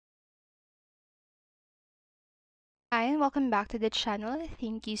Hi and welcome back to the channel.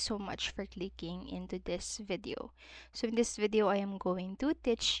 Thank you so much for clicking into this video. So in this video, I am going to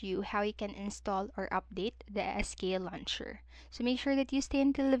teach you how you can install or update the SK launcher. So make sure that you stay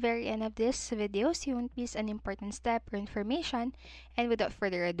until the very end of this video so you won't miss an important step or information. And without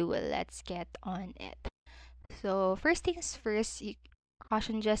further ado, let's get on it. So first things first,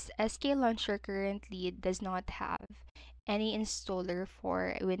 caution just SK launcher currently does not have any installer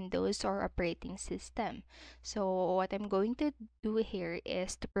for Windows or operating system. So what I'm going to do here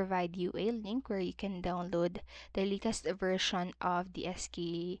is to provide you a link where you can download the latest version of the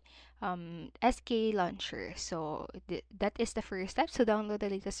SK launcher. So that is the first step. So download the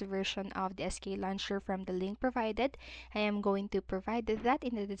latest version of the SK launcher from the link provided. I am going to provide that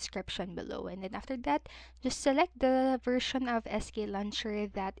in the description below. And then after that, just select the version of SK launcher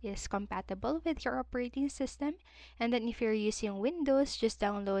that is compatible with your operating system. And then if you're using Windows, just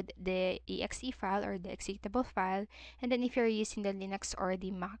download the exe file or the executable file. And then if you're using the Linux or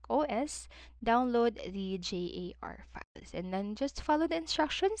the Mac OS, download the JAR files. And then just follow the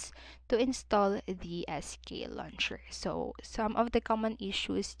instructions to install the SK launcher. So some of the common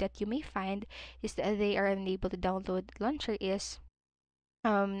issues that you may find is that they are unable to download launcher is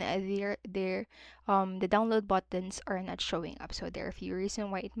the download buttons are not showing up. So there are a few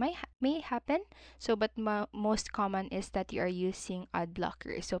reasons why it may happen. So but most common is that you are using ad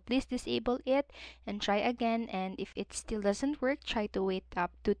blocker, so please disable it and try again. And if it still doesn't work, try to wait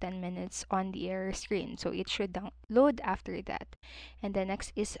up to 10 minutes on the error screen, so it should download after that. And the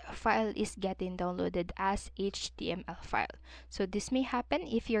next is file is getting downloaded as HTML file. So this may happen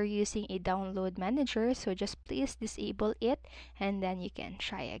if you're using a download manager, so just please disable it and then you can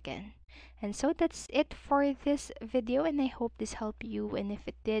try again. And so that's it for this video, and I hope this helped you. And if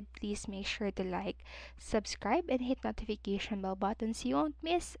it did, please make sure to like, subscribe, and hit notification bell button so you won't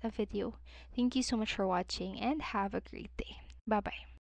miss a video. Thank you so much for watching and have a great day. Bye bye.